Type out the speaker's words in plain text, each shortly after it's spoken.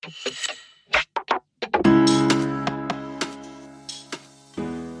It's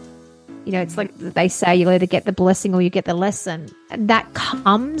like they say, you'll either get the blessing or you get the lesson. And that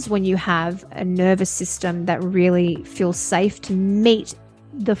comes when you have a nervous system that really feels safe to meet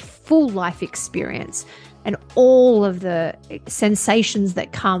the full life experience and all of the sensations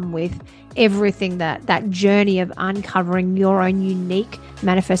that come with everything that journey of uncovering your own unique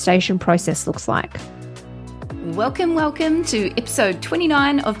manifestation process looks like. Welcome to episode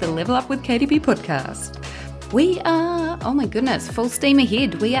 29 of the Level Up with KDB podcast. We are, oh my goodness, full steam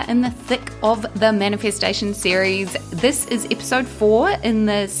ahead. We are in the thick of the manifestation series. This is episode 4 in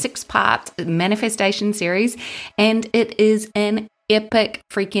the 6-part manifestation series, and it is an epic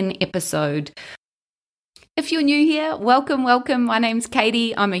freaking episode. If you're new here, welcome. My name's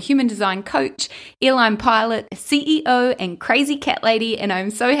Katie. I'm a human design coach, airline pilot, CEO, and crazy cat lady, and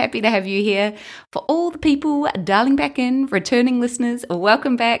I'm so happy to have you here. For all the people dialing back in, returning listeners,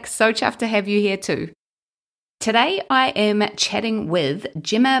 welcome back. So chuffed to have you here too. Today, I am chatting with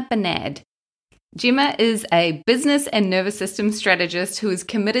Gemma Bernard. Gemma is a business and nervous system strategist who is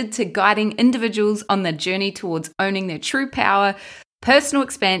committed to guiding individuals on the journey towards owning their true power, personal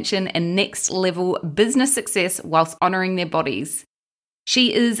expansion, and next level business success whilst honoring their bodies.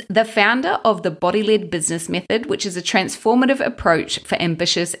 She is the founder of the Body-Led Business Method, which is a transformative approach for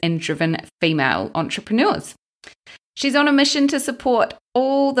ambitious and driven female entrepreneurs. She's on a mission to support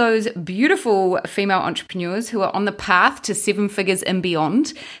all those beautiful female entrepreneurs who are on the path to 7 figures and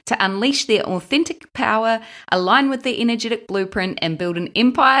beyond to unleash their authentic power, align with their energetic blueprint, and build an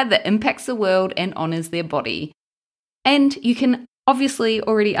empire that impacts the world and honors their body. And you can obviously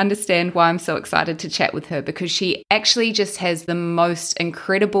already understand why I'm so excited to chat with her, because she actually just has the most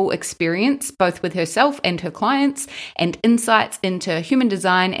incredible experience, both with herself and her clients, and insights into human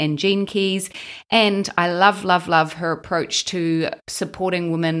design and gene keys. And I love her approach to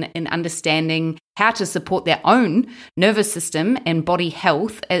supporting women in understanding how to support their own nervous system and body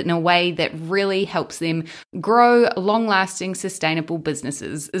health in a way that really helps them grow long-lasting, sustainable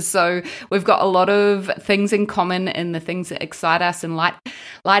businesses. So we've got a lot of things in common in the things that excite us and light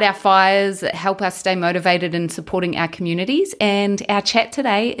our fires, that help us stay motivated in supporting our communities. And our chat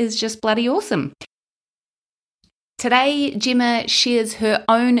today is just bloody awesome. Today, Gemma shares her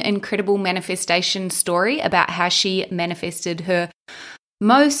own incredible manifestation story about how she manifested her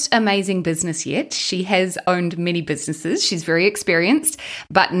most amazing business yet. She has owned many businesses. She's very experienced,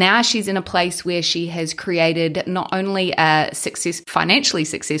 but now she's in a place where she has created not only a financially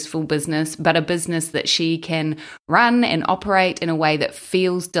successful business, but a business that she can run and operate in a way that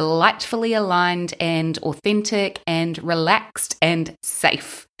feels delightfully aligned and authentic and relaxed and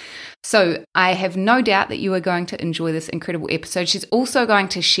safe. So I have no doubt that you are going to enjoy this incredible episode. She's also going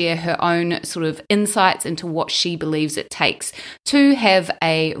to share her own sort of insights into what she believes it takes to have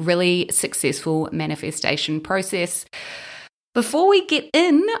a really successful manifestation process. Before we get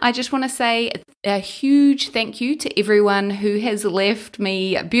in, I just want to say a huge thank you to everyone who has left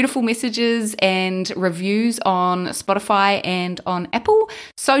me beautiful messages and reviews on Spotify and on Apple.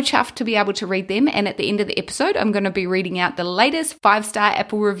 So chuffed to be able to read them. And at the end of the episode, I'm going to be reading out the latest 5-star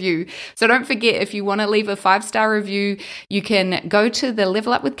Apple review. So don't forget, if you want to leave a 5-star review, you can go to the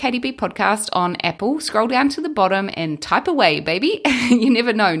Level Up with KDB podcast on Apple, scroll down to the bottom and type away, baby. You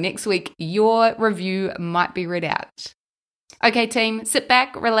never know. Next week, your review might be read out. Okay, team, sit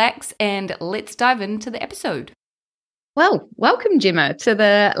back, relax, and let's dive into the episode. Well, welcome, Gemma, to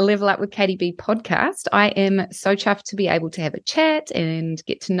the Level Up with KDB podcast. I am so chuffed to be able to have a chat and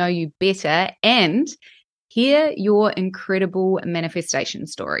get to know you better and hear your incredible manifestation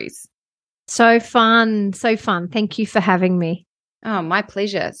stories. So fun. Thank you for having me. Oh, my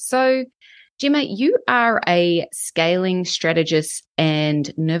pleasure. So, Gemma, you are a scaling strategist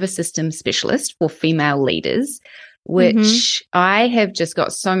and nervous system specialist for female leaders, which I have just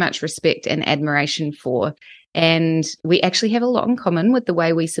got so much respect and admiration for. And we actually have a lot in common with the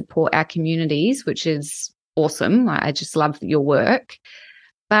way we support our communities, which is awesome. I just love your work.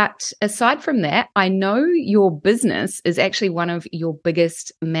 But aside from that, I know your business is actually one of your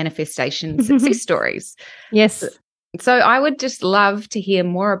biggest manifestation success stories. Yes. So I would just love to hear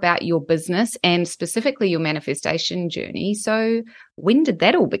more about your business and specifically your manifestation journey. So when did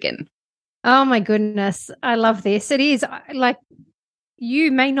that all begin? Oh my goodness. I love this. It is like,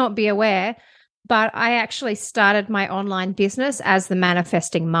 you may not be aware, but I actually started my online business as the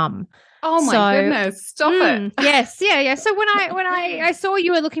manifesting mum. Oh my goodness. Stop it. Yes. Yeah. So when I saw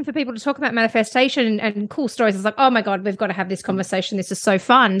you were looking for people to talk about manifestation and cool stories, I was like, oh my God, we've got to have this conversation. This is so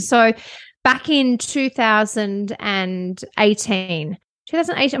fun. So back in 2018,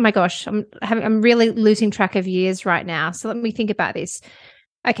 oh my gosh, I'm really losing track of years right now. So let me think about this.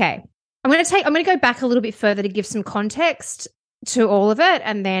 Okay. I'm going to go back a little bit further to give some context to all of it,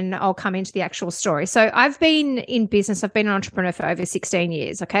 and then I'll come into the actual story. So I've been in business. I've been an entrepreneur for over 16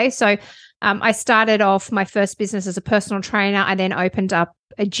 years. Okay. So I started off my first business as a personal trainer. I then opened up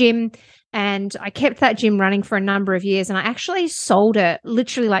a gym, and I kept that gym running for a number of years. And I actually sold it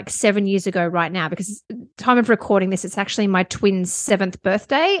literally like 7 years ago right now, because time of recording this, it's actually my twins' 7th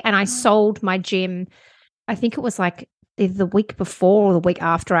birthday. And I sold my gym, I think it was like either the week before or the week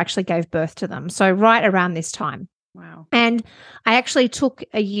after I actually gave birth to them. So right around this time. Wow. And I actually took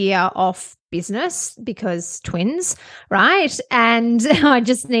a year off business because twins, right? And I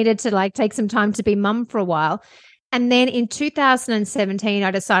just needed to like take some time to be mum for a while. And then in 2017,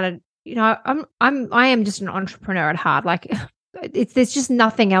 I decided, I am just an entrepreneur at heart. Like there's just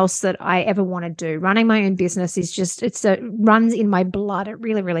nothing else that I ever want to do. Running my own business is just, it runs in my blood. It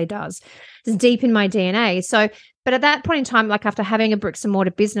really, really does. It's deep in my DNA. So, but at that point in time, like after having a bricks and mortar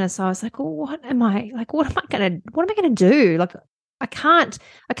business, I was like, oh, what am I going to do? Like, I can't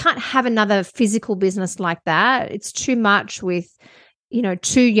have another physical business like that. It's too much with,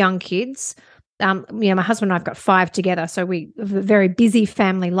 2 young kids. My husband and I've got 5 together. So we have a very busy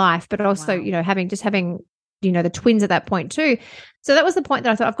family life, but also, Wow. having the twins at that point too. So that was the point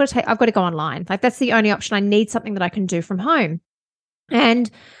that I thought I've got to go online. Like that's the only option. I need something that I can do from home.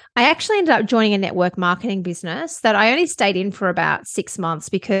 And I actually ended up joining a network marketing business that I only stayed in for about 6 months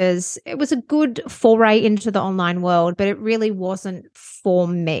because it was a good foray into the online world, but it really wasn't for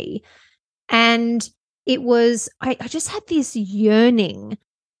me. And it was, I just had this yearning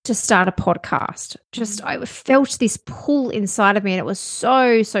to start a podcast. I felt this pull inside of me, and it was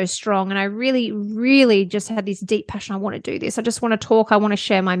so, so strong. And I really, really just had this deep passion. I want to do this. I just want to talk. I want to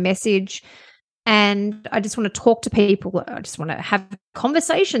share my message. And I just want to talk to people. I just want to have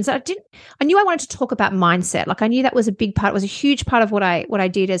conversations. I knew I wanted to talk about mindset. Like I knew that was a big part. It was a huge part of what I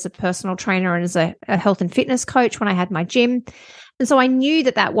did as a personal trainer and as a health and fitness coach when I had my gym. And so I knew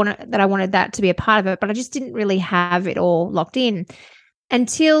that I wanted that to be a part of it, but I just didn't really have it all locked in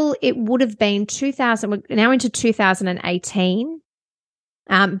until it would have been 2000. We're now into 2018,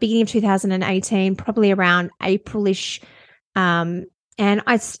 beginning of 2018, probably around April-ish. And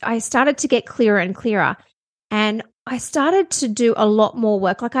I started to get clearer and clearer, and I started to do a lot more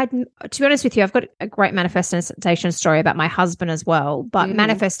work. Like to be honest with you, I've got a great manifestation story about my husband as well, but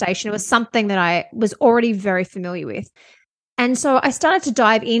manifestation was something that I was already very familiar with. And so I started to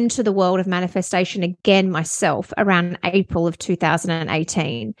dive into the world of manifestation again myself around April of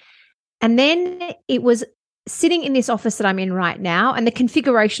 2018. And then it was sitting in this office that I'm in right now, and the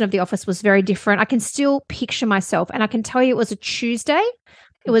configuration of the office was very different. I can still picture myself, and I can tell you it was a Tuesday.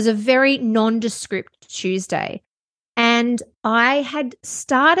 It was a very nondescript Tuesday. And I had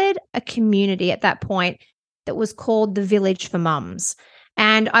started a community at that point that was called the Village for Mums.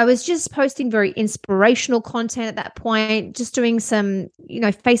 And I was just posting very inspirational content at that point, just doing some,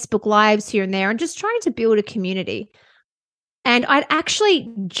 Facebook Lives here and there, and just trying to build a community. And I'd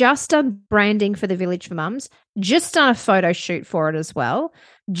actually just done branding for the Village for Mums, just done a photo shoot for it as well,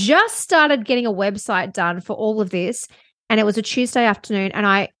 just started getting a website done for all of this. And it was a Tuesday afternoon,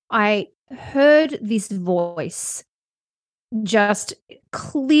 and I heard this voice just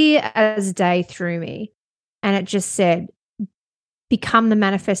clear as day through me. And it just said, become the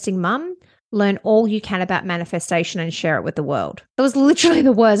manifesting mum, learn all you can about manifestation and share it with the world. It was literally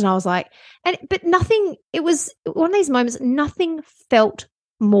the words. And I was like, but nothing, it was one of these moments, nothing felt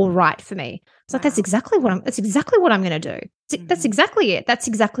more right for me. It's like, that's exactly what I'm going to do. That's exactly it. That's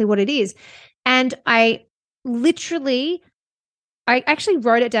exactly what it is. And I actually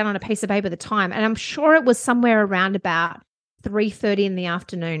wrote it down on a piece of paper at the time. And I'm sure it was somewhere around about 3:30 in the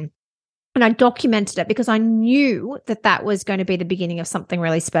afternoon. And I documented it because I knew that was going to be the beginning of something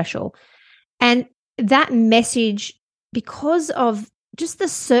really special. And that message, because of just the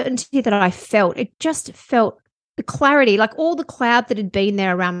certainty that I felt, it just felt the clarity, like all the cloud that had been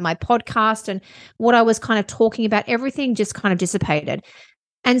there around my podcast and what I was kind of talking about, everything just kind of dissipated.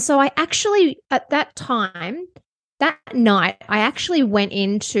 And so I actually, at that time, that night, I actually went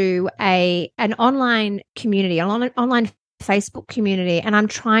into an online community, an online Facebook community, and I'm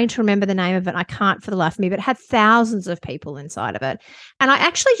trying to remember the name of it. I can't for the life of me, but it had thousands of people inside of it. And I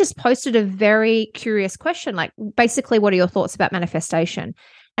actually just posted a very curious question, like basically, what are your thoughts about manifestation?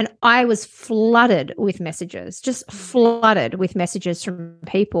 And I was flooded with messages, just flooded with messages from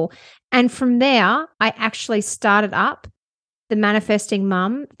people. And from there, I actually started up the Manifesting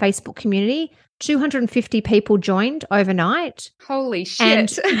Mum Facebook community. 250 people joined overnight. Holy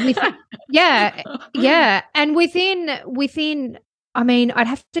shit. And yeah. And within, I mean, I'd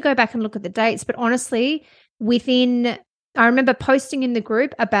have to go back and look at the dates, but honestly, within I remember posting in the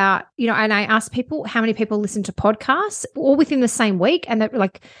group about, and I asked people how many people listen to podcasts all within the same week. And that,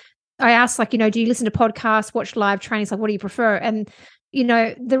 like, I asked, like, do you listen to podcasts, watch live trainings? Like, what do you prefer? And,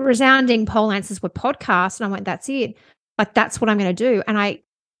 the resounding poll answers were podcasts. And I went, that's it. Like, that's what I'm going to do. And I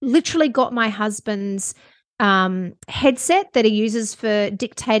literally got my husband's headset that he uses for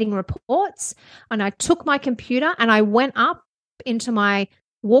dictating reports. And I took my computer and I went up into my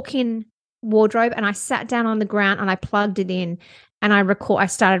walk-in wardrobe and I sat down on the ground and I plugged it in and I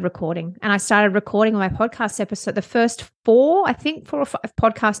started recording on my podcast episode, the first 4 or 5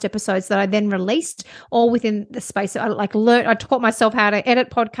 podcast episodes that I then released, all within the space. I taught myself how to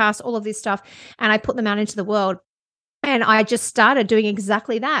edit podcasts, all of this stuff, and I put them out into the world. And I just started doing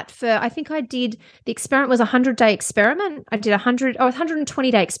exactly that I think I did, the experiment was a 100-day experiment. I did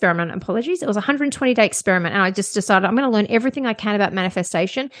 120-day experiment. Apologies. It was a 120-day experiment. And I just decided I'm going to learn everything I can about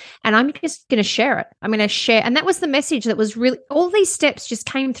manifestation and I'm just going to share it. I'm going to share. And that was the message that was really, all these steps just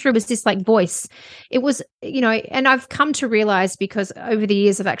came through as this like voice. It was, and I've come to realize, because over the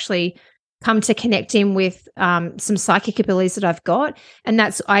years I've actually come to connect in with some psychic abilities that I've got. And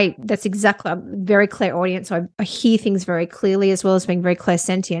that's exactly, I'm a very clairaudient. So I hear things very clearly, as well as being very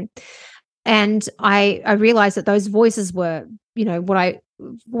clairsentient. And I realized that those voices were, what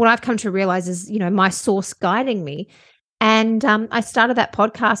I've come to realize is, my source guiding me. And I started that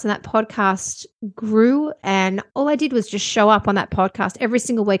podcast, and that podcast grew. And all I did was just show up on that podcast every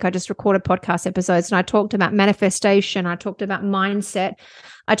single week. I just recorded podcast episodes, and I talked about manifestation. I talked about mindset.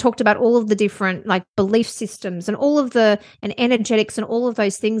 I talked about all of the different like belief systems and and energetics and all of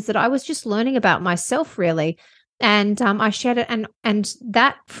those things that I was just learning about myself, really. And I shared it, and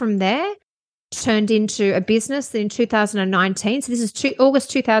that from there turned into a business that in 2019. So this is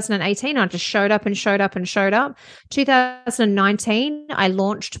August 2018. I just showed up and showed up and showed up. 2019, I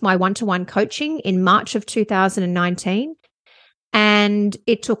launched my one-to-one coaching in March of 2019, and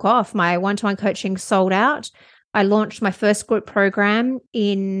it took off. My one-to-one coaching sold out. I launched my first group program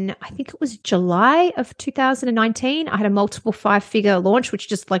in, I think it was July of 2019. I had a multiple 5-figure launch, which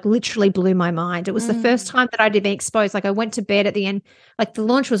just like literally blew my mind. It was the first time that I'd been exposed. Like, I went to bed at the end, like the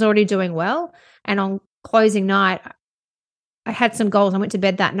launch was already doing well. And on closing night, I had some goals. I went to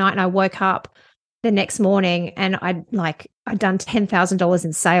bed that night and I woke up the next morning and I'd done $10,000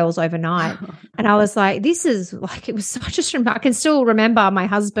 in sales overnight. And I was like, this is like, it was such a, I can still remember my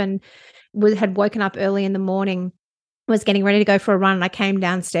husband had woken up early in the morning, was getting ready to go for a run, and I came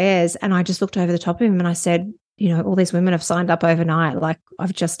downstairs and I just looked over the top of him and I said, all these women have signed up overnight. Like,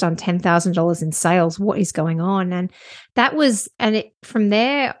 I've just done $10,000 in sales. What is going on? And that was, from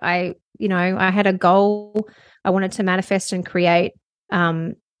there, I had a goal. I wanted to manifest and create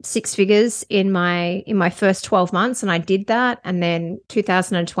 6 figures in my first 12 months. And I did that. And then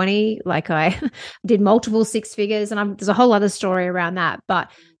 2020, like, I did multiple 6 figures, and there's a whole other story around that. But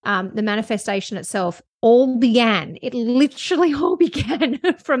the manifestation itself it literally all began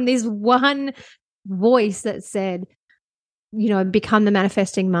from this one voice that said, become the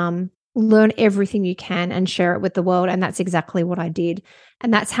manifesting mum, learn everything you can and share it with the world. And that's exactly what I did.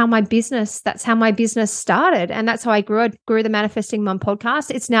 And that's how my business started. And that's how I grew the Manifesting Mum podcast.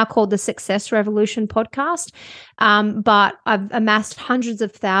 It's now called the Success Revolution podcast. But I've amassed hundreds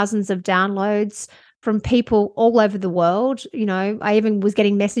of thousands of downloads from people all over the world. I even was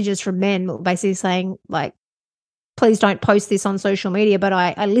getting messages from men basically saying, like, please don't post this on social media, but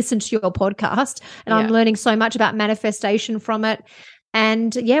I listened to your podcast and I'm learning so much about manifestation from it.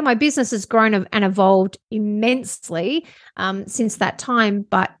 And my business has grown and evolved immensely since that time,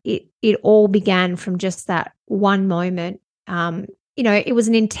 but it all began from just that one moment. It was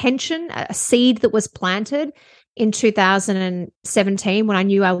an intention, a seed that was planted in 2017 when I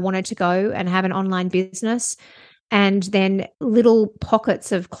knew I wanted to go and have an online business. And then little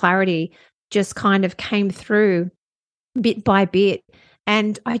pockets of clarity just kind of came through bit by bit.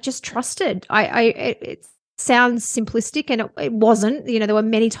 And I just trusted. It sounds simplistic, and it wasn't. There were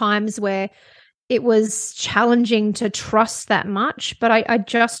many times where it was challenging to trust that much, but I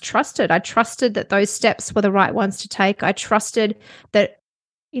just trusted. I trusted that those steps were the right ones to take. I trusted that,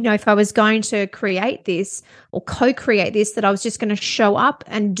 if I was going to create this or co-create this, that I was just going to show up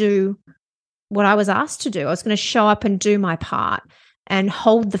and do what I was asked to do. I was going to show up and do my part and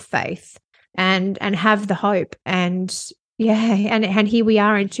hold the faith and have the hope. And and here we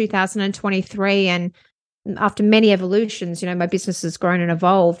are in 2023. And after many evolutions, my business has grown and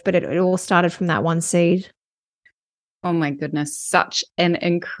evolved, but it all started from that one seed. Oh my goodness, such an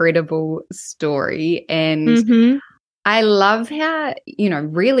incredible story. And I love how,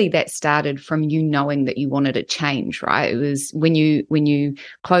 really that started from you knowing that you wanted to change, right? It was when you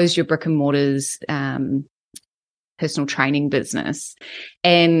closed your brick and mortars personal training business,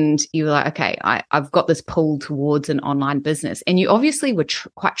 and you were like, okay, I've got this pull towards an online business, and you obviously were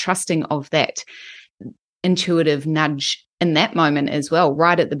quite trusting of that intuitive nudge in that moment as well,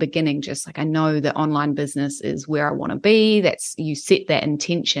 right at the beginning, just like, I know that online business is where I want to be. That's, you set that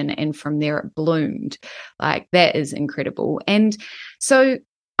intention, and from there it bloomed. Like, that is incredible. And so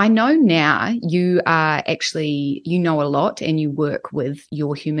I know now you are actually, you know a lot, and you work with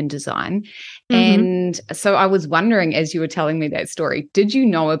your human design. Mm-hmm. And so I was wondering, as you were telling me that story, did you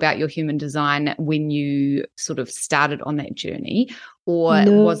know about your human design when you sort of started on that journey? Or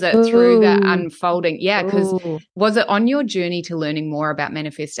was it through the unfolding? Yeah, because was it on your journey to learning more about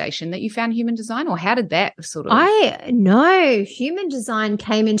manifestation that you found human design, or how did that sort of? No, human design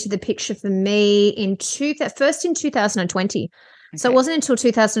came into the picture for me first in 2020. Okay. So it wasn't until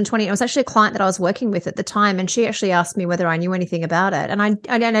 2020. It was actually a client that I was working with at the time, and she actually asked me whether I knew anything about it, and I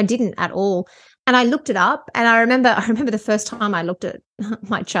didn't at all. And I looked it up, and I remember the first time I looked at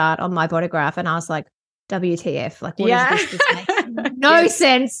my chart on my body graph, and I was like, WTF, like, what is this? This makes no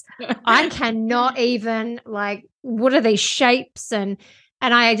sense. I cannot even, like, what are these shapes? And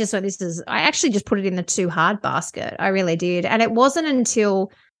I just thought, I actually just put it in the too hard basket. I really did. And it wasn't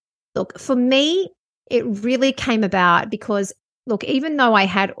until, look, for me, it really came about because, look, even though I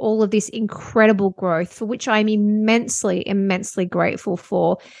had all of this incredible growth, for which I'm immensely, immensely grateful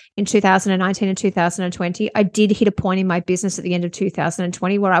for in 2019 and 2020, I did hit a point in my business at the end of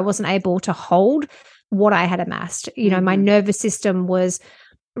 2020 where I wasn't able to hold what I had amassed. You know, my nervous system was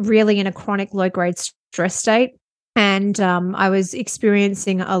really in a chronic low-grade stress state, and I was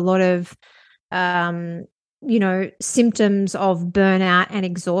experiencing a lot of, symptoms of burnout and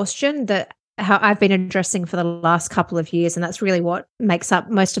exhaustion that I've been addressing for the last couple of years, and that's really what makes up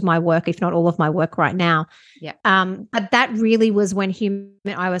most of my work, if not all of my work right now. Yeah. But that really was when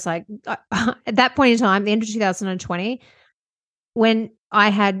I was like, at that point in time, the end of 2020, when I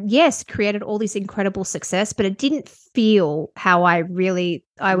had, yes, created all this incredible success, but it didn't feel how it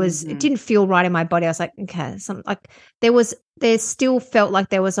didn't feel right in my body. I was like, okay, there still felt like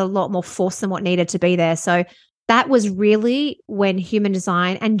there was a lot more force than what needed to be there. So that was really when human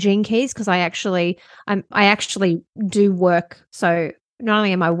design and gene keys, because I actually do work. So not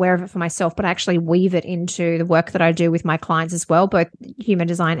only am I aware of it for myself, but I actually weave it into the work that I do with my clients as well, both human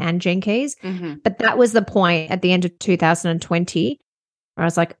design and gene keys. Mm-hmm. But that was the point at the end of 2020 where I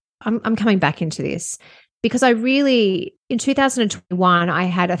was like, I'm coming back into this, because in 2021, I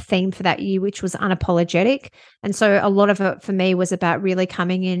had a theme for that year, which was unapologetic. And so a lot of it for me was about really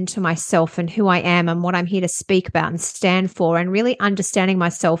coming into myself and who I am and what I'm here to speak about and stand for, and really understanding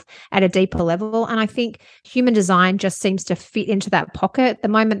myself at a deeper level. And I think human design just seems to fit into that pocket the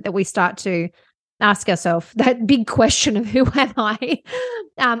moment that we start to ask ourselves that big question of who am I?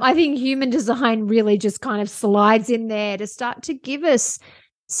 I think human design really just kind of slides in there to start to give us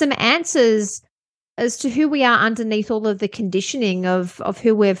some answers as to who we are underneath all of the conditioning of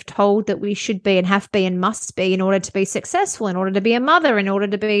who we've told that we should be and have be and must be in order to be successful, in order to be a mother, in order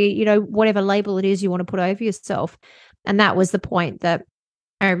to be, whatever label it is you want to put over yourself. And that was the point that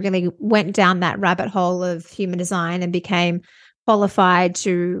I really went down that rabbit hole of human design and became qualified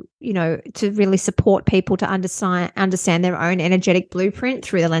to really support people to understand their own energetic blueprint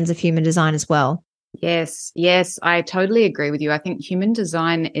through the lens of human design as well. Yes, I totally agree with you. I think human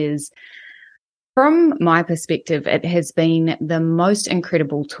design is, from my perspective, it has been the most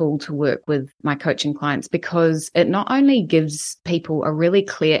incredible tool to work with my coaching clients, because it not only gives people a really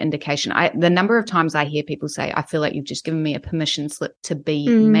clear indication. The number of times I hear people say, I feel like you've just given me a permission slip to be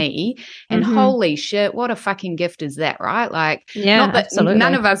me. And holy shit, what a fucking gift is that, right? Like, not that absolutely.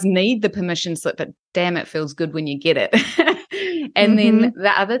 None of us need the permission slip, but damn, it feels good when you get it. And then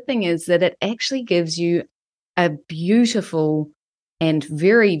the other thing is that it actually gives you a beautiful and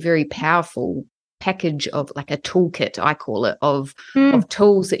very, very powerful package of, like, a toolkit, I call it, of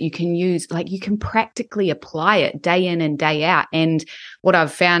tools that you can use. Like, you can practically apply it day in and day out. And what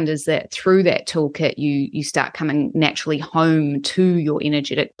I've found is that through that toolkit, you start coming naturally home to your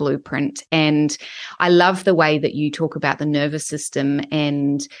energetic blueprint. And I love the way that you talk about the nervous system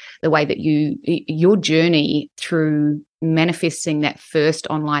and the way that your journey through manifesting that first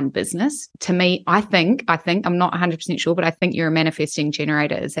online business. To me, I think I'm not 100% sure, but I think you're a manifesting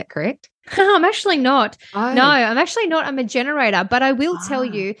generator. Is that correct? I'm actually not. Oh. No, I'm actually not. I'm a generator, but I will tell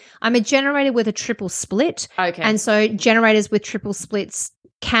you, I'm a generator with a triple split. Okay. And so generators with triple splits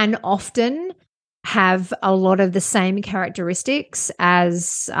can often have a lot of the same characteristics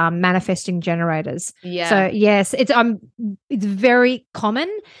as manifesting generators. Yeah. So yes, it's very common.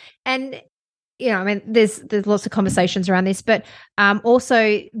 And I mean, there's lots of conversations around this, but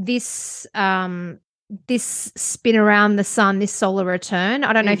also this this spin around the sun, this solar return.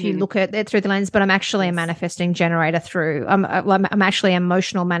 I don't know if you look at it through the lens, but I'm actually a manifesting generator through. I'm actually an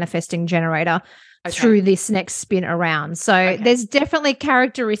emotional manifesting generator through this next spin around. So there's definitely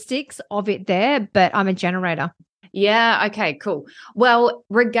characteristics of it there, but I'm a generator. Yeah. Okay, cool. Well,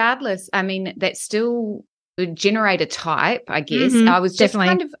 regardless, I mean, that's still a generator type, I guess. I was just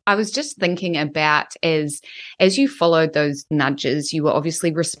I was just thinking about as you followed those nudges, you were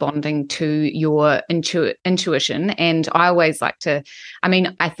obviously responding to your intuition. And I always like to, I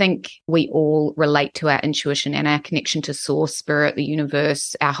mean, I think we all relate to our intuition and our connection to source, spirit, the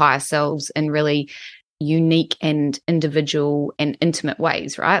universe, our higher selves in really unique and individual and intimate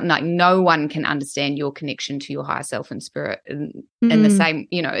ways, right? And like no one can understand your connection to your higher self and spirit in the same,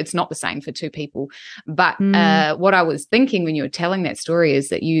 it's not the same for two people. But what I was thinking when you were telling that story is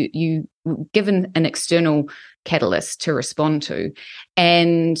that you given an external catalyst to respond to,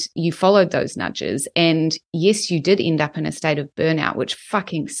 and you followed those nudges. And yes, you did end up in a state of burnout, which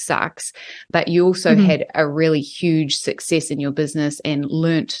fucking sucks, but you also had a really huge success in your business and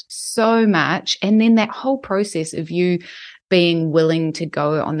learnt so much. And then that whole process of you being willing to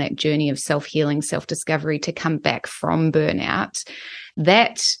go on that journey of self-healing, self-discovery to come back from burnout,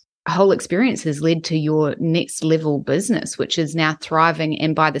 that whole experience has led to your next level business, which is now thriving,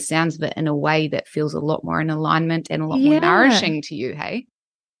 and by the sounds of it, in a way that feels a lot more in alignment and a lot more nourishing to you. Hey,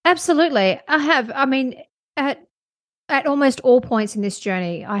 absolutely. I mean, at almost all points in this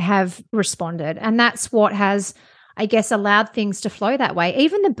journey, I have responded, and that's what has, I guess, allowed things to flow that way.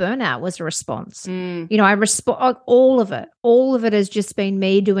 Even the burnout was a response. I respond. All of it has just been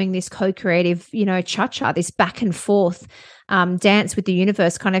me doing this co-creative, cha-cha, this back and forth dance with the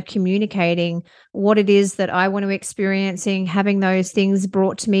universe, kind of communicating what it is that I want to experiencing, having those things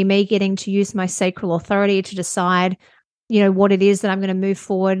brought to me getting to use my sacral authority to decide, what it is that I'm going to move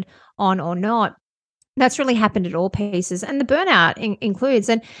forward on or not. That's really happened at all pieces, and the burnout includes.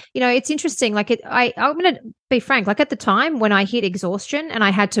 And it's interesting. Like I'm going to be frank. Like at the time when I hit exhaustion and I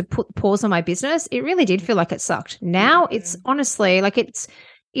had to put pause on my business, it really did feel like it sucked. Now it's honestly like it's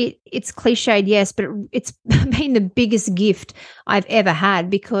cliched, yes, but it's been the biggest gift I've ever had,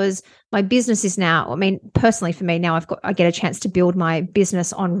 because my business is now, I mean, personally for me now, I get a chance to build my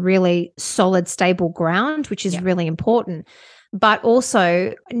business on really solid, stable ground, which is really important. But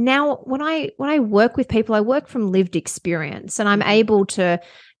also now when I work with people, I work from lived experience, and I'm able to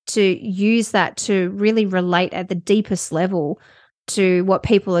use that to really relate at the deepest level to what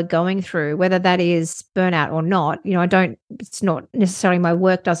people are going through, whether that is burnout or not. It's not necessarily, my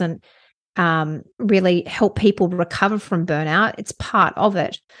work doesn't really help people recover from burnout. It's part of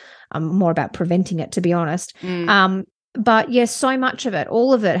it. I'm more about preventing it, to be honest. But yes, so much of it,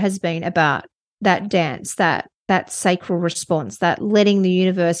 all of it has been about that dance, that sacral response, that letting the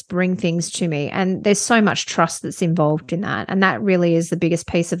universe bring things to me. And there's so much trust that's involved in that. And that really is the biggest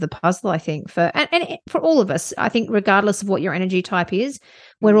piece of the puzzle, I think, for all of us. I think regardless of what your energy type is,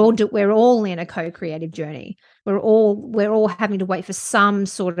 we're all in a co-creative journey. We're all having to wait for some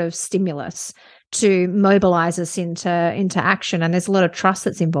sort of stimulus to mobilize us into action. And there's a lot of trust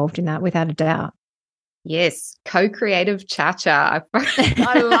that's involved in that, without a doubt. Yes, co-creative cha-cha.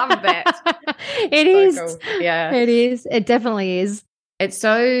 I love that. It is. Cool. Yeah. It is. It definitely is. It's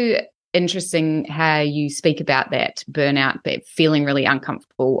so interesting how you speak about that burnout, that feeling really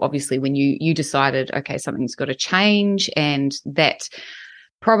uncomfortable, obviously, when you decided, okay, something's got to change, and that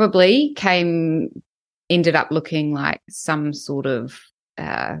probably ended up looking like some sort of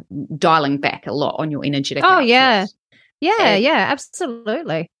dialing back a lot on your energetic output. Yeah,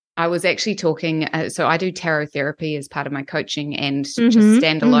 absolutely. I was actually talking, so I do tarot therapy as part of my coaching and just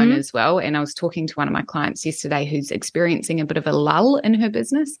standalone as well. And I was talking to one of my clients yesterday who's experiencing a bit of a lull in her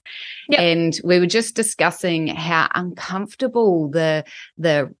business. Yep. And we were just discussing how uncomfortable the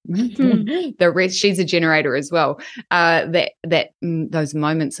rest, she's a generator as well, that those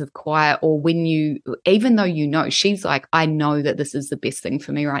moments of quiet, or when even though she's like, I know that this is the best thing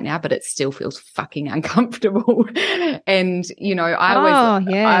for me right now, but it still feels fucking uncomfortable. And,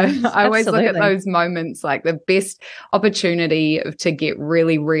 I always look at those moments like the best opportunity to get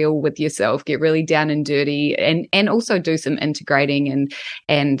really real with yourself, get really down and dirty, and also do some integrating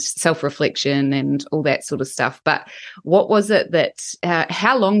and self-reflection and all that sort of stuff. But what was it that,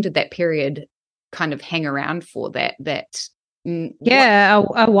 how long did that period kind of hang around for that? A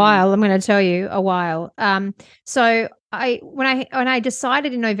while. I'm going to tell you, a while. So when I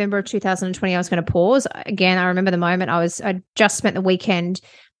decided in November of 2020 I was going to pause, again, I remember the moment. I just spent the weekend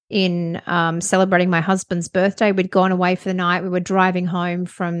in celebrating my husband's birthday. We'd gone away for the night. We were driving home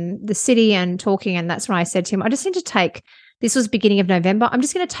from the city and talking, and that's when I said to him, I just need to take this was beginning of November. I'm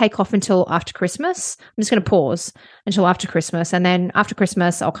just going to take off until after Christmas. I'm just going to pause until after Christmas. And then after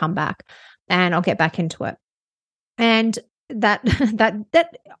Christmas, I'll come back and I'll get back into it. And that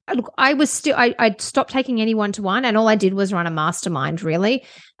look, I stopped taking any one-to-one, and all I did was run a mastermind really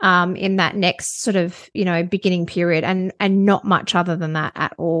in that next sort of, beginning period, and not much other than that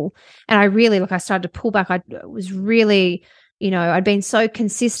at all. And I really, I started to pull back. I was really, I'd been so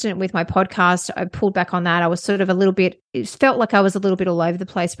consistent with my podcast. I pulled back on that. I was sort of it felt like I was a little bit all over the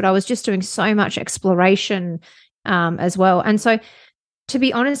place, but I was just doing so much exploration as well. And so, to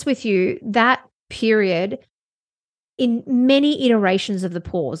be honest with you, that period, in many iterations of the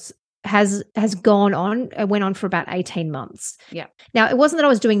pause, has gone on. It went on for about 18 months. Yeah. Now, it wasn't that I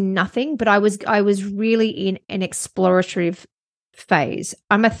was doing nothing, but I was really in an explorative phase.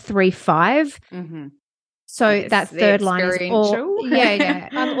 I'm a 3-5. Mm-hmm. So yes, that third line is yeah.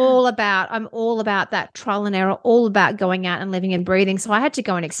 I'm all about that trial and error, all about going out and living and breathing. So I had to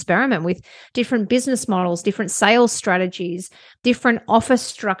go and experiment with different business models, different sales strategies, different office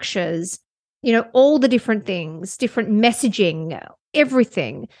structures, all the different things, different messaging,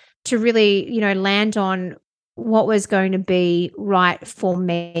 everything, to really, land on what was going to be right for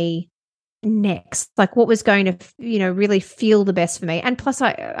me next, like what was going to, really feel the best for me. And plus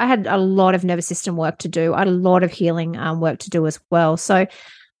I had a lot of nervous system work to do. I had a lot of healing work to do as well. So,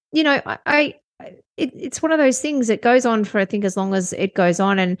 it's one of those things that goes on for, I think, as long as it goes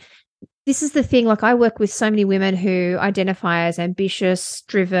on. And this is the thing, I work with so many women who identify as ambitious,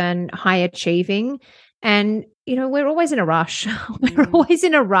 driven, high achieving. And, we're always in a rush. We're always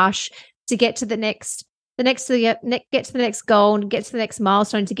in a rush to get to the next get to the next goal, and get to the next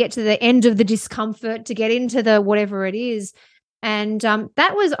milestone, to get to the end of the discomfort, to get into the whatever it is. And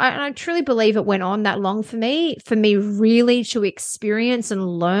that was, I truly believe it went on that long for me really to experience and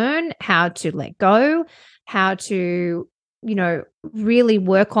learn how to let go, how to, really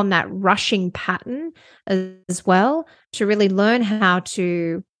work on that rushing pattern as well, to really learn how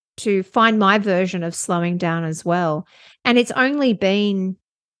to find my version of slowing down as well. And it's only been,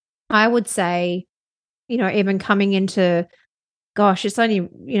 I would say, even coming into, gosh, it's only,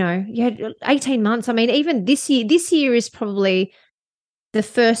 18 months. I mean, even this year is probably the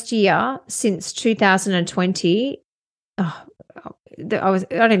first year since 2020. I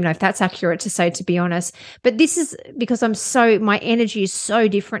don't even know if that's accurate to say, to be honest, but this is because my energy is so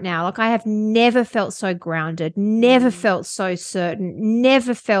different now. I have never felt so grounded, never felt so certain,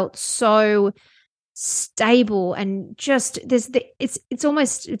 never felt so stable. And just it's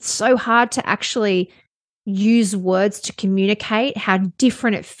so hard to actually use words to communicate how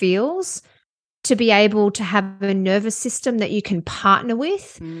different it feels to be able to have a nervous system that you can partner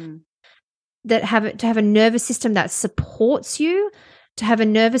with, to have a nervous system that supports you, to have a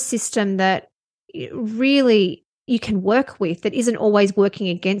nervous system that really you can work with, that isn't always working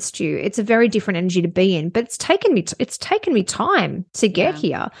against you. It's a very different energy to be in, but it's taken me time to get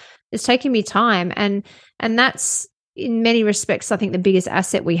here. It's taken me time, and that's in many respects, I think, the biggest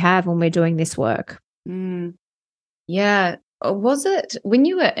asset we have when we're doing this work. Yeah. Was it when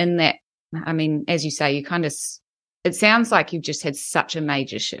you were in that, I mean, as you say, you kind of, it sounds like you've just had such a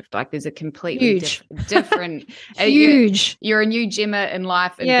major shift. There's a completely different huge. You're a new Gemma in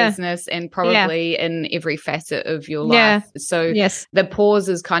life and business, and probably in every facet of your life. So the pause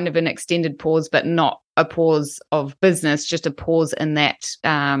is kind of an extended pause, but not a pause of business, just a pause in that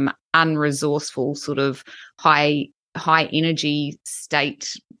unresourceful sort of high energy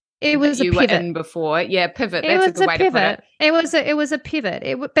state. It was you a pivot. Were in before. Yeah, pivot. That's a good way to put it. It was a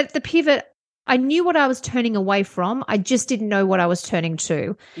pivot. But the pivot, I knew what I was turning away from. I just didn't know what I was turning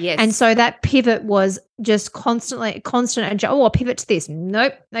to. Yes. And so that pivot was just constant. I'll pivot to this.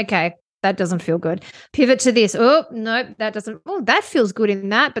 Nope. Okay. That doesn't feel good. Pivot to this. Oh, nope. That doesn't. Oh, that feels good in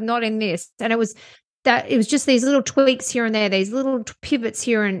that, but not in this. And it was just these little tweaks here and there, these little pivots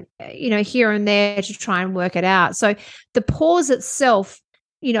here and, here and there to try and work it out. So the pause itself,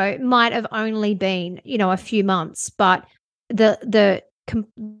 might have only been, a few months, but the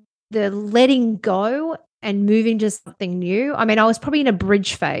letting go and moving to something new. I mean, I was probably in a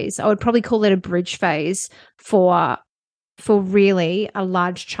bridge phase. I would probably call it a bridge phase for really a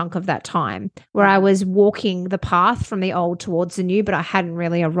large chunk of that time, where I was walking the path from the old towards the new, but I hadn't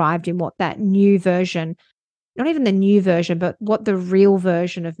really arrived in what that new version, not even the new version, but what the real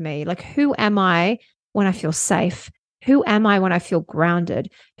version of me, who am I when I feel safe? Who am I when I feel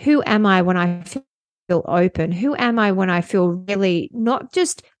grounded? Who am I when I feel open? Who am I when I feel really not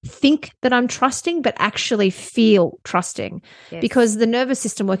just think that I'm trusting, but actually feel trusting? Yes. Because the nervous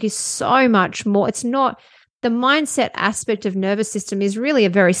system work is so much more. It's not the mindset aspect of nervous system is really a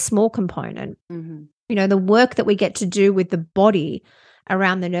very small component. Mm-hmm. the work that we get to do with the body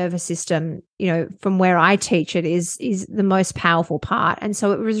around the nervous system, from where I teach it is the most powerful part. And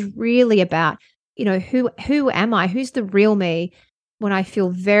so it was really about, who am I? Who's the real me when I feel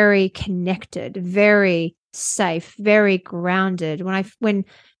very connected, very safe, very grounded, when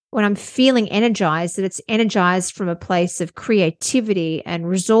I'm feeling energized, that it's energized from a place of creativity and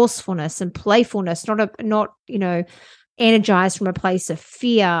resourcefulness and playfulness, not energized from a place of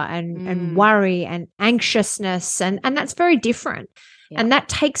fear and worry and anxiousness. And that's very different. Yeah. And that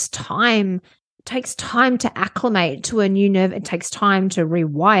takes time. It takes time to acclimate to a new nerve. It takes time to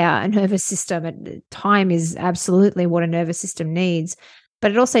rewire a nervous system. Time is absolutely what a nervous system needs,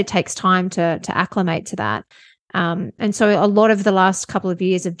 but it also takes time to acclimate to that. And so a lot of the last couple of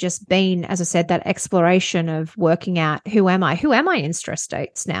years have just been, as I said, that exploration of working out, who am I? Who am I in stress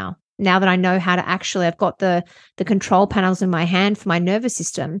states now? Now that I know how to I've got the control panels in my hand for my nervous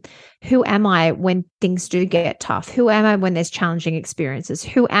system. Who am I when things do get tough? Who am I when there's challenging experiences?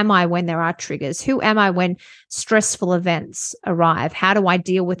 Who am I when there are triggers? Who am I when stressful events arrive? How do I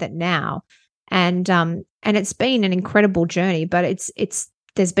deal with it now? And it's been an incredible journey, but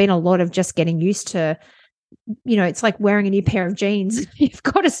there's been a lot of just getting used to. It's like wearing a new pair of jeans. You've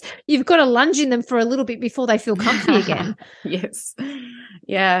got to lunge in them for a little bit before they feel comfy again. Yes.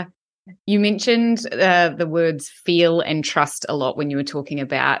 Yeah. You mentioned the words feel and trust a lot when you were talking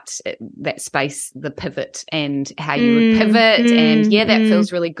about that space, the pivot, and how you would pivot and that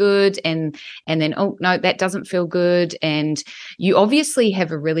feels really good. And then, oh no, that doesn't feel good. And you obviously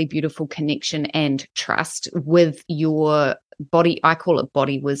have a really beautiful connection and trust with your body. I call it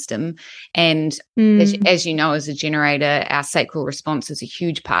body wisdom. And as you know, as a generator, our sacral response is a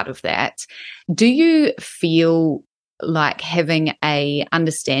huge part of that. Do you feel like having a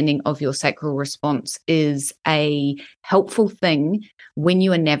understanding of your sacral response is a helpful thing when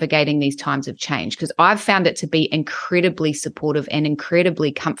you are navigating these times of change? Because I've found it to be incredibly supportive and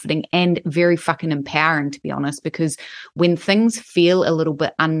incredibly comforting and very fucking empowering, to be honest, because when things feel a little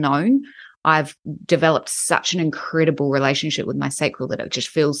bit unknown, I've developed such an incredible relationship with my sacral that it just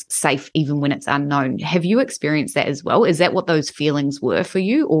feels safe even when it's unknown. Have you experienced that as well? Is that what those feelings were for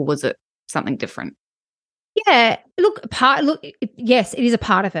you, or was it something different? Yeah, yes, it is a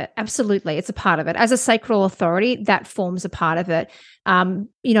part of it. Absolutely, it's a part of it. As a sacral authority, that forms a part of it.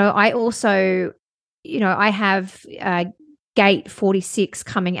 I also, I have gate 46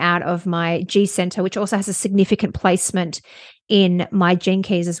 coming out of my G center, which also has a significant placement in my gene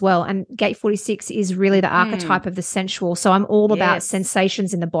keys as well. And gate 46 is really the archetype of the sensual. So I'm all about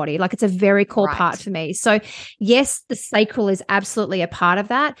sensations in the body. Like, it's a very core part for me. So yes, the sacral is absolutely a part of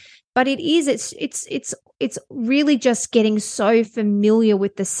that. But it's really just getting so familiar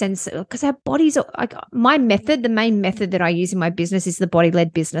with the sense, because our bodies are like, the main method that I use in my business is the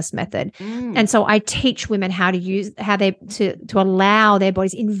body-led business method. And so I teach women how to allow their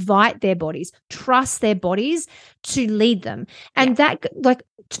bodies, invite their bodies, trust their bodies to lead them. And that, like,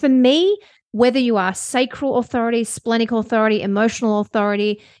 for me, whether you are sacral authority, splenic authority, emotional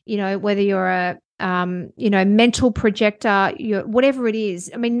authority, whether you're a mental projector, whatever it is.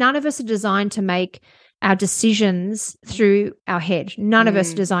 I mean, none of us are designed to make our decisions through our head. None of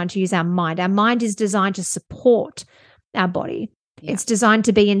us are designed to use our mind. Our mind is designed to support our body. Yeah. It's designed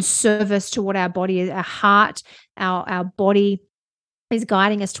to be in service to what our body is, our heart, our body is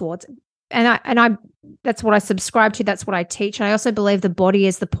guiding us towards. And I that's what I subscribe to. That's what I teach. And I also believe the body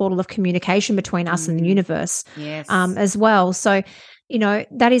is the portal of communication between us and the universe as well. So,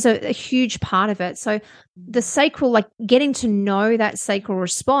 that is a huge part of it. So the sacral, like, getting to know that sacral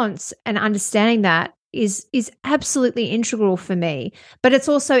response and understanding that is absolutely integral for me. But it's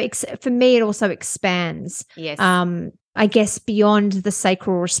also, for me, it also expands. Yes. I guess beyond the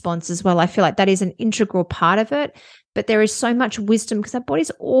sacral response as well. I feel like that is an integral part of it. But there is so much wisdom because our body's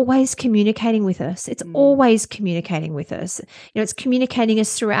always communicating with us. It's always communicating with us. It's communicating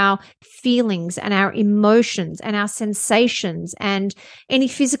us through our feelings and our emotions and our sensations and any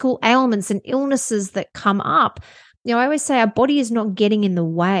physical ailments and illnesses that come up. I always say our body is not getting in the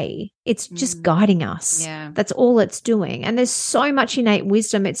way. It's just guiding us. Yeah. That's all it's doing. And there's so much innate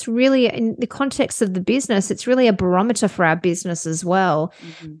wisdom. It's really, in the context of the business, it's really a barometer for our business as well.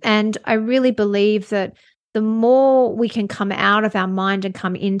 And I really believe that the more we can come out of our mind and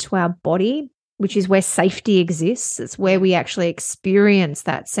come into our body, which is where safety exists, it's where we actually experience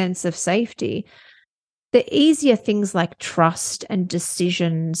that sense of safety, the easier things like trust and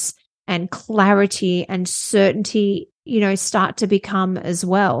decisions and clarity and certainty, start to become as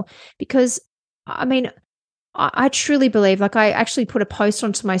well. Because, I mean, I truly believe, like, I actually put a post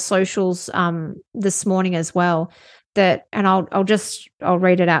onto my socials this morning as well, and I'll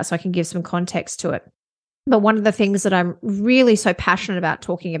read it out so I can give some context to it. But one of the things that I'm really so passionate about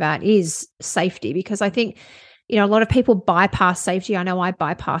talking about is safety, because I think, a lot of people bypass safety. I know I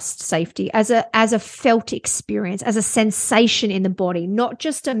bypassed safety as a felt experience, as a sensation in the body, not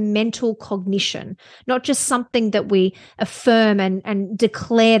just a mental cognition, not just something that we affirm and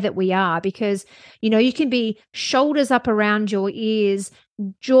declare that we are, because, you can be shoulders up around your ears,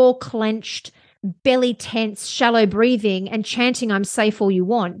 jaw clenched, belly tense, shallow breathing and chanting I'm safe all you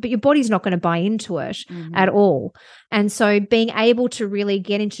want, but your body's not going to buy into it at all. And so being able to really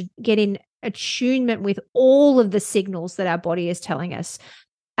get in attunement with all of the signals that our body is telling us.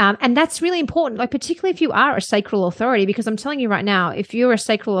 And that's really important, like particularly if you are a sacral authority, because I'm telling you right now, if you're a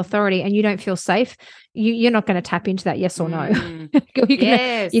sacral authority and you don't feel safe, you're not going to tap into that, yes or no.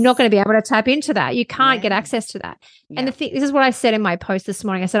 You're not going to be able to tap into that. You can't get access to that. And this is what I said in my post this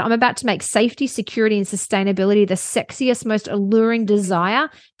morning. I said, I'm about to make safety, security, and sustainability the sexiest, most alluring desire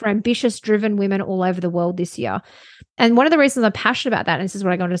for ambitious, driven women all over the world this year. And one of the reasons I'm passionate about that, and this is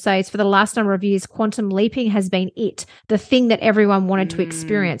what I'm going to say, is for the last number of years, quantum leaping has been the thing that everyone wanted to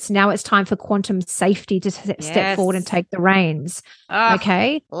experience. Now it's time for quantum safety to step forward and take the reins.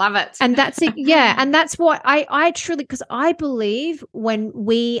 Okay? Love it. And that's it. Yeah. And that's what I truly, because I believe when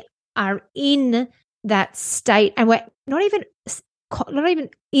we are in that state, and we're not even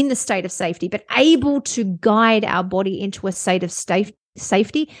in the state of safety, but able to guide our body into a state of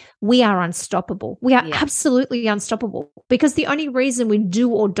safety, we are unstoppable. We are absolutely unstoppable, because the only reason we do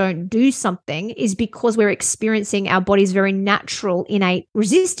or don't do something is because we're experiencing our body's very natural innate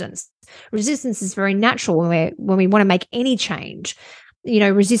resistance. Resistance is very natural when we want to make any change.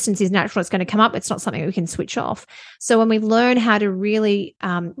 Resistance is natural. It's going to come up. It's not something we can switch off. So when we learn how to really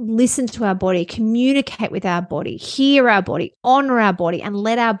listen to our body, communicate with our body, hear our body, honor our body, and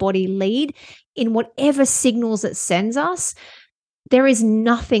let our body lead in whatever signals it sends us, there is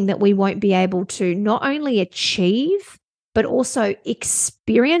nothing that we won't be able to not only achieve, but also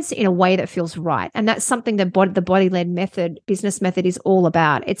experience in a way that feels right. And that's something that the body-led business method is all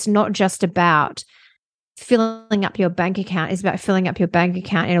about. It's not just about filling up your bank account. It's about filling up your bank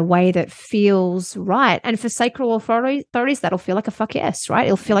account in a way that feels right. And for sacral authorities, that'll feel like a fuck yes, right?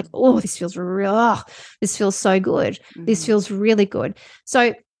 It'll feel like, oh, this feels real. Oh, this feels so good. This feels really good.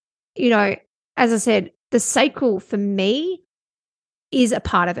 So, as I said, the sacral for me is a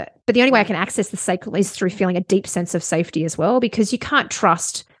part of it. But the only way I can access the sacral is through feeling a deep sense of safety as well, because you can't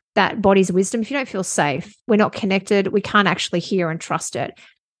trust that body's wisdom if you don't feel safe. We're not connected. We can't actually hear and trust it.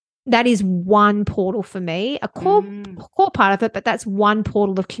 That is one portal for me, a core part of it, but that's one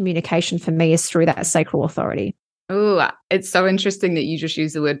portal of communication for me, is through that sacral authority. Oh, it's so interesting that you just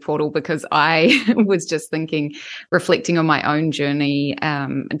use the word portal, because I was just reflecting on my own journey,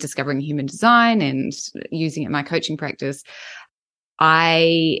 discovering human design and using it in my coaching practice.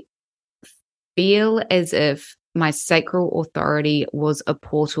 I feel as if my sacral authority was a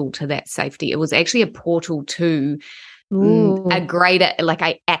portal to that safety. It was actually a portal to a greater, like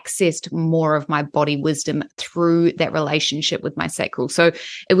I accessed more of my body wisdom through that relationship with my sacral. So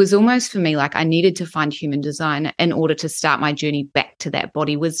it was almost for me like I needed to find human design in order to start my journey back to that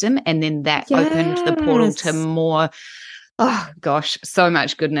body wisdom. And then that opened the portal to more, oh gosh, so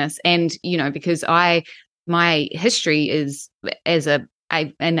much goodness. And, because my history is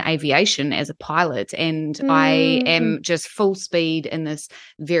in aviation as a pilot, and I am just full speed in this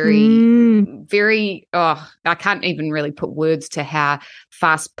very, I can't even really put words to how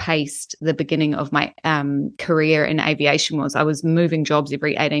fast paced the beginning of my career in aviation was. I was moving jobs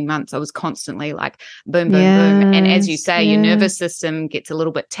every 18 months. I was constantly like boom, boom, boom. And as you say, your nervous system gets a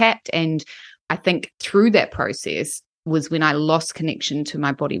little bit tapped. And I think through that process was when I lost connection to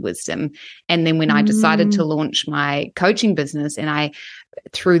my body wisdom. And then when I decided to launch my coaching business, and I,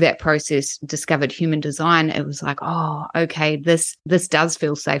 through that process, discovered human design, it was like, oh, okay, this does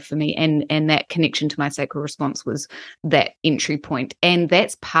feel safe for me. And that connection to my sacral response was that entry point. And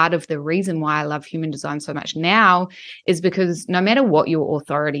that's part of the reason why I love human design so much now, is because no matter what your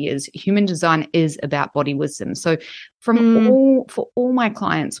authority is, human design is about body wisdom. So for all my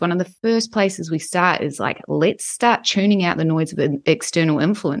clients, one of the first places we start is like, let's start tuning out the noise of external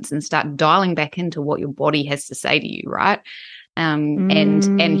influence and start dialing back into what your body has to say to you, right? And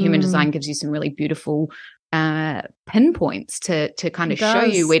human design gives you some really beautiful pinpoints to kind of show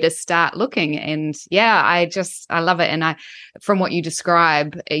you where to start looking. And I love it. And from what you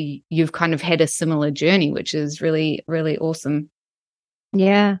describe, you've kind of had a similar journey, which is really, really awesome.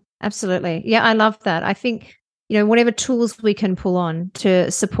 Yeah, absolutely. Yeah, I love that. I think, whatever tools we can pull on to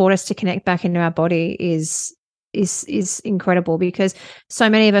support us to connect back into our body is is incredible, because so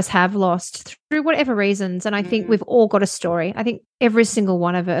many of us have lost through whatever reasons. And I think we've all got a story. I think every single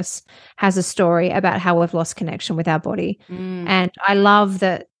one of us has a story about how we've lost connection with our body. And I love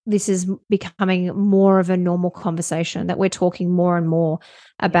that this is becoming more of a normal conversation, that we're talking more and more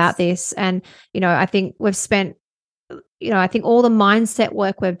about this. And, I think we've spent, I think all the mindset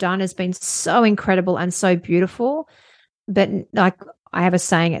work we've done has been so incredible and so beautiful. But like I have a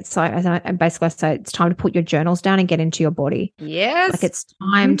saying, it's like, and basically I say it's time to put your journals down and get into your body. Yes. Like it's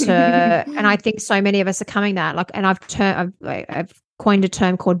time to, and I think so many of us are coming that, like, and I've coined a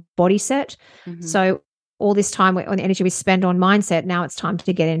term called body set. So all this time on the energy we spend on mindset, now it's time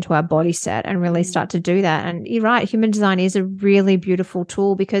to get into our body set and really start to do that. And you're right, human design is a really beautiful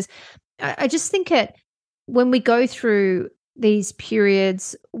tool, because I just think when we go through these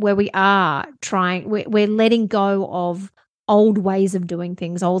periods where we are we're letting go of old ways of doing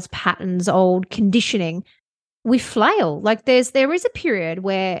things, old patterns, old conditioning, we flail. Like there is a period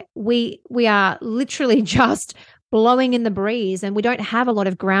where we are literally just blowing in the breeze, and we don't have a lot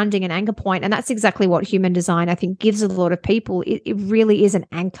of grounding and anchor point. And that's exactly what human design, I think, gives a lot of people. It really is an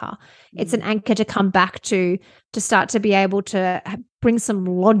anchor. It's an anchor to come back to start to be able to bring some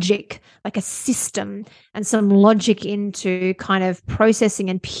logic, like a system, and some logic into kind of processing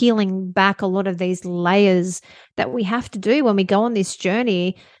and peeling back a lot of these layers that we have to do when we go on this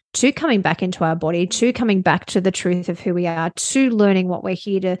journey to coming back into our body, to coming back to the truth of who we are, to learning what we're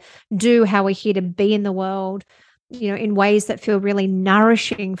here to do, how we're here to be in the world, in ways that feel really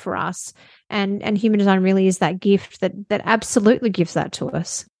nourishing for us. And human design really is that gift that absolutely gives that to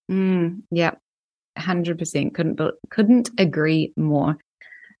us. Yeah, 100%. Couldn't agree more.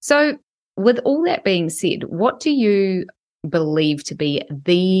 So with all that being said, what do you believe to be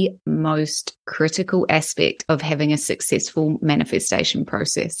the most critical aspect of having a successful manifestation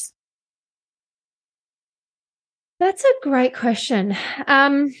process? That's a great question.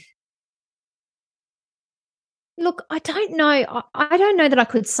 Look, I don't know. I don't know that I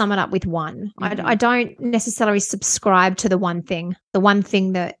could sum it up with one. I don't necessarily subscribe to the one thing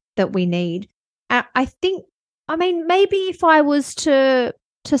that we need. I think, maybe if I was to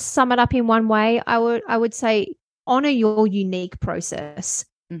sum it up in one way, I would say honor your unique process.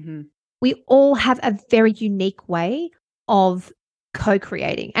 We all have a very unique way of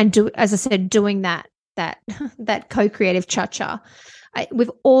co-creating and as I said, doing that co-creative cha-cha.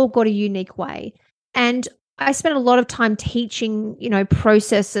 We've all got a unique way. And I spent a lot of time teaching,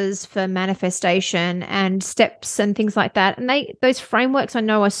 processes for manifestation and steps and things like that. And those frameworks I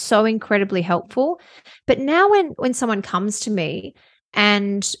know are so incredibly helpful. But now when someone comes to me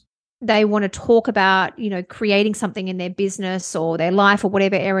and they want to talk about, creating something in their business or their life or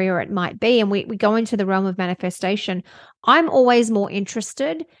whatever area it might be, and we go into the realm of manifestation, I'm always more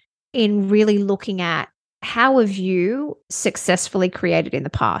interested in really looking at, how have you successfully created in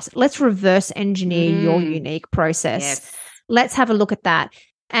the past? Let's reverse engineer your unique process. Yes. Let's have a look at that.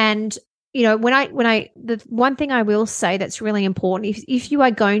 And, the one thing I will say that's really important, if you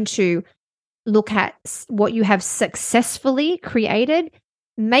are going to look at what you have successfully created,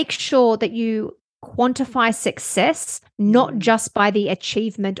 make sure that you quantify success, not just by the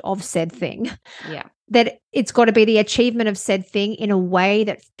achievement of said thing. Yeah. That it's got to be the achievement of said thing in a way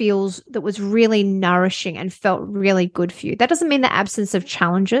that was really nourishing and felt really good for you. That doesn't mean the absence of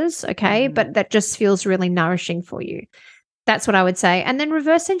challenges, okay? But that just feels really nourishing for you. That's what I would say. And then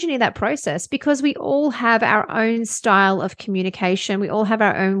reverse engineer that process, because we all have our own style of communication. We all have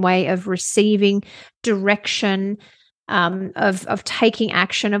our own way of receiving direction, of taking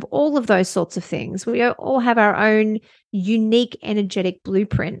action, of all of those sorts of things. We all have our own unique energetic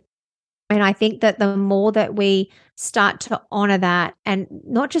blueprint. And I think that the more that we start to honor that, and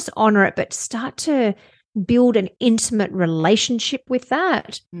not just honor it, but start to build an intimate relationship with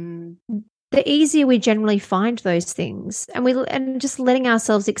that, the easier we generally find those things. And just letting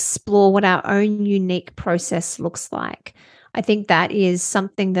ourselves explore what our own unique process looks like. I think that is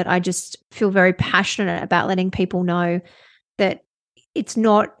something that I just feel very passionate about, letting people know that it's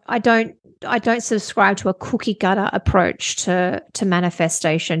not, I don't subscribe to a cookie cutter approach to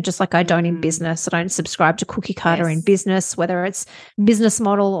manifestation, just like I don't in business. I don't subscribe to cookie cutter in business, whether it's business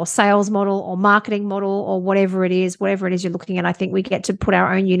model or sales model or marketing model or whatever it is you're looking at. I think we get to put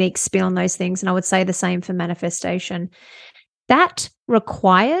our own unique spin on those things. And I would say the same for manifestation. That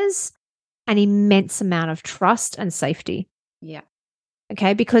requires an immense amount of trust and safety. Yeah.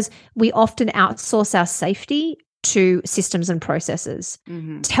 Okay. Because we often outsource our safety to systems and processes.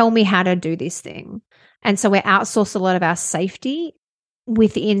 Tell me how to do this thing. And so we outsource a lot of our safety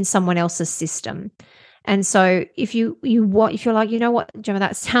within someone else's system. And so if you're like, you know what, Gemma,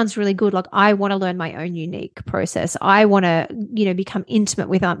 that sounds really good. Like, I want to learn my own unique process. I want to, become intimate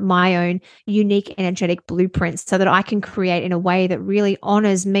with my own unique energetic blueprints so that I can create in a way that really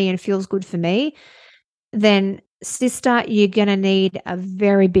honors me and feels good for me. Then, sister, you're going to need a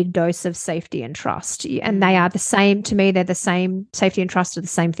very big dose of safety and trust. And they are the same to me. They're the same. Safety and trust are the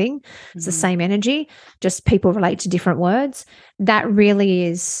same thing. It's the same energy, just people relate to different words. That really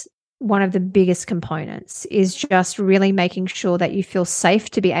is one of the biggest components, is just really making sure that you feel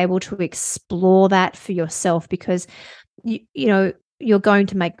safe to be able to explore that for yourself, because you're going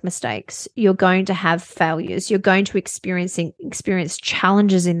to make mistakes. You're going to have failures. You're going to experience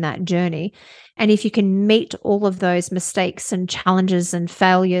challenges in that journey. And if you can meet all of those mistakes and challenges and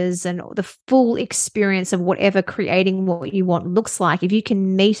failures and the full experience of whatever creating what you want looks like, if you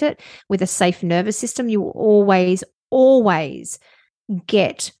can meet it with a safe nervous system, you will always, always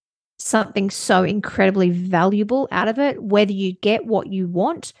get something so incredibly valuable out of it, whether you get what you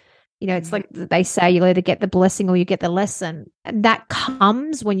want. It's like they say, you'll either get the blessing or you get the lesson. And that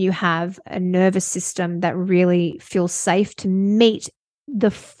comes when you have a nervous system that really feels safe to meet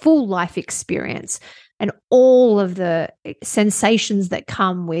the full life experience and all of the sensations that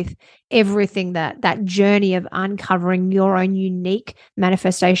come with everything that journey of uncovering your own unique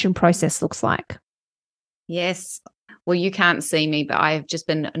manifestation process looks like. Yes. Well, you can't see me, but I've just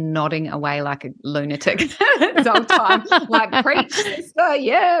been nodding away like a lunatic the whole time. Like, preach, sister,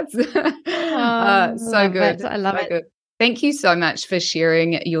 yes. So good. I love it. Good. Thank you so much for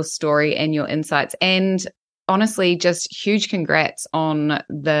sharing your story and your insights. And honestly, just huge congrats on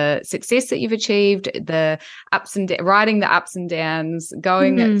the success that you've achieved, the ups and riding the ups and downs,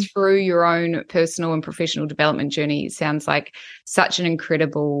 going through your own personal and professional development journey. It sounds like such an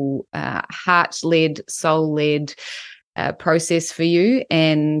incredible heart-led, soul-led process for you.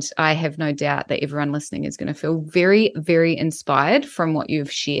 And I have no doubt that everyone listening is going to feel very, very inspired from what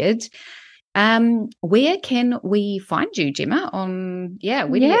you've shared. Where can we find you, Gemma?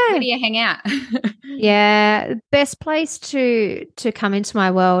 Where do you hang out? Yeah, best place to come into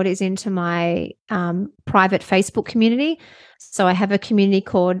my world is into my private Facebook community. So I have a community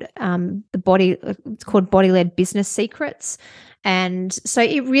called it's called Body Led Business Secrets. And so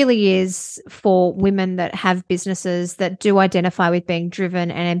it really is for women that have businesses that do identify with being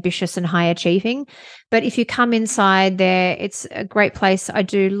driven and ambitious and high achieving. But if you come inside there, it's a great place. I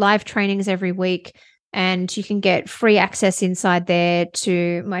do live trainings every week, and you can get free access inside there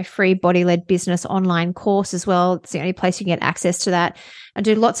to my free Body Led Business online course as well. It's the only place you can get access to that. I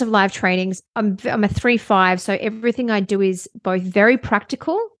do lots of live trainings. I'm a 3-5, so everything I do is both very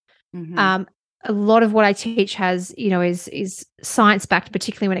practical. A lot of what I teach is science backed,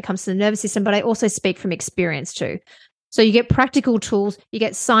 particularly when it comes to the nervous system, but I also speak from experience too. So you get practical tools, you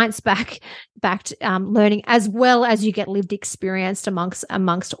get science backed learning, as well as you get lived experience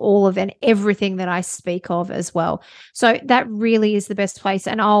amongst all of and everything that I speak of as well. So that really is the best place.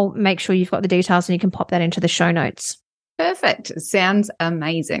 And I'll make sure you've got the details and you can pop that into the show notes. Perfect. Sounds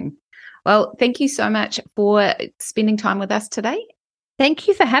amazing. Well, thank you so much for spending time with us today. Thank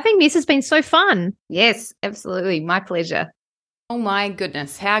you for having me. This has been so fun. Yes, absolutely. My pleasure. Oh my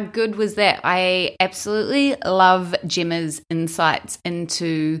goodness. How good was that? I absolutely love Gemma's insights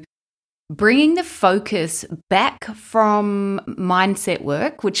into bringing the focus back from mindset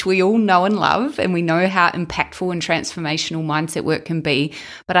work, which we all know and love, and we know how impactful and transformational mindset work can be.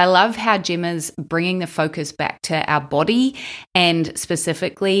 But I love how Gemma's bringing the focus back to our body and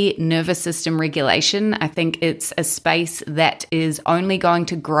specifically nervous system regulation. I think it's a space that is only going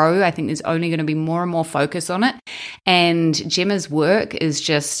to grow. I think there's only going to be more and more focus on it. And Gemma's work is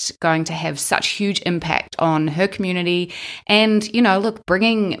just going to have such huge impact on her community. And, look,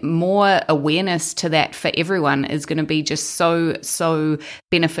 bringing more awareness to that for everyone is going to be just so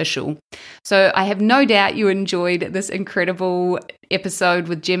beneficial. So I have no doubt you enjoyed this incredible episode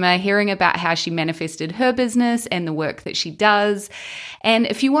with Gemma, hearing about how she manifested her business and the work that she does. And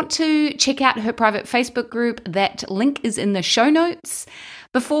if you want to check out her private Facebook group, that link is in the show notes.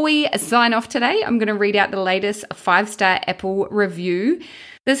 Before we sign off today, I'm going to read out the latest 5-star Apple review.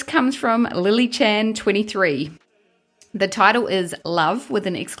 This comes from LilyChan23. The title is Love with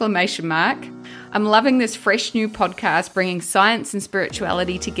an exclamation mark. I'm loving this fresh new podcast. Bringing science and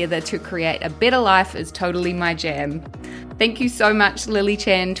spirituality together to create a better life is totally my jam. Thank you so much,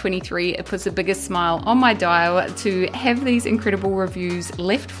 LilyChan23. It puts the biggest smile on my dial to have these incredible reviews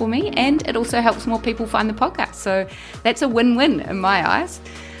left for me, and it also helps more people find the podcast. So that's a win-win in my eyes.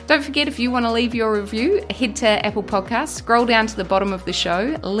 Don't forget, if you want to leave your review, head to Apple Podcasts, scroll down to the bottom of the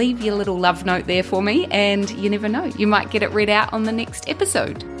show, leave your little love note there for me, and you never know, you might get it read out on the next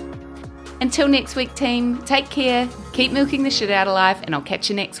episode. Until next week, team, take care, keep milking the shit out of life, and I'll catch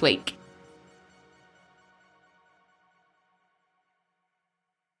you next week.